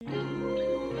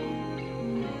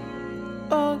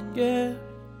yeah,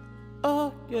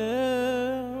 oh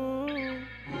yeah,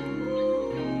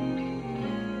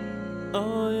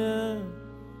 oh yeah,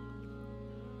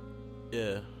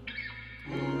 yeah.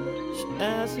 She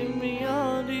asking me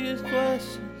all these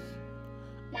questions,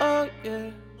 oh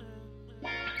yeah.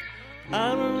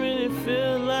 I don't really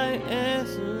feel like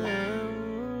answering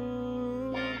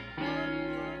them.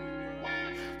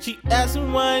 She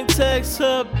asking why I text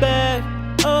her back,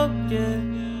 oh yeah,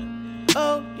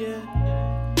 oh yeah.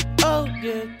 Oh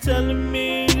yeah, telling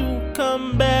me you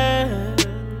come back.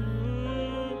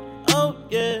 Oh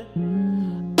yeah,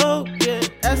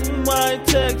 asking why I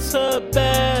text her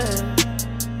back.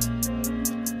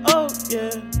 Oh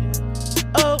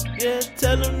yeah,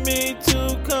 telling me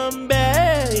to come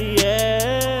back.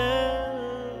 Yeah.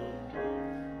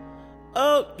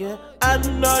 Oh yeah, I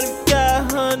done already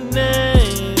got her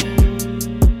name.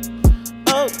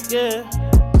 Oh yeah,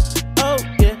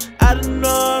 I done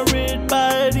already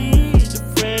body the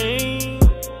frame.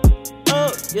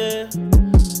 Oh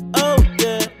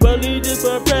yeah, Rollie just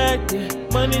for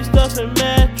practice. Money stuffs and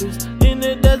mattress. In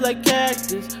the desk like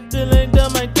cactus. Still ain't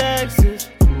done my taxes.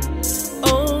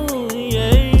 Oh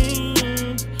yeah,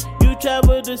 you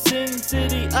travel to Sin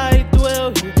City, I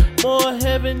dwell here. More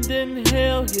heaven than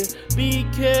hell here. Be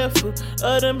careful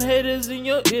of them haters in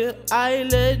your ear. I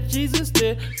let Jesus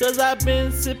there, cause I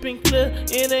been sipping clear.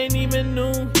 It ain't even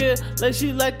noon here. Like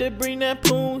she like to bring that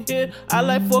poon here. I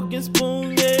like fork and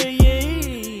spoon, yeah.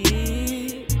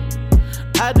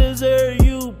 I deserve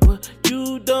you, but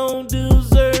you don't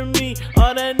deserve me.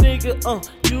 All that nigga,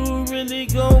 you really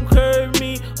gon' curb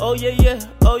me. Oh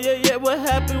yeah, what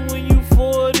happened when you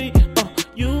 40?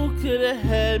 You could've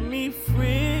had me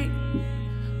free,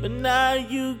 but now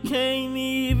you can't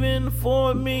even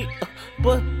afford me.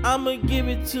 But I'ma give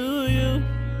it to you,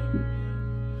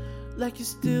 like you're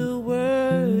still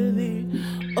worthy.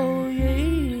 Oh yeah.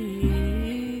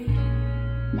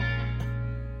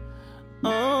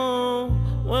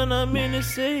 When I'm in to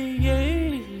say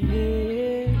yeah.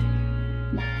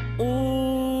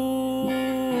 Ooh,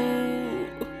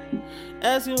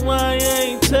 asking why I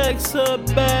ain't text her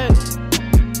back.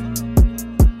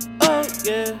 Oh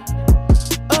yeah.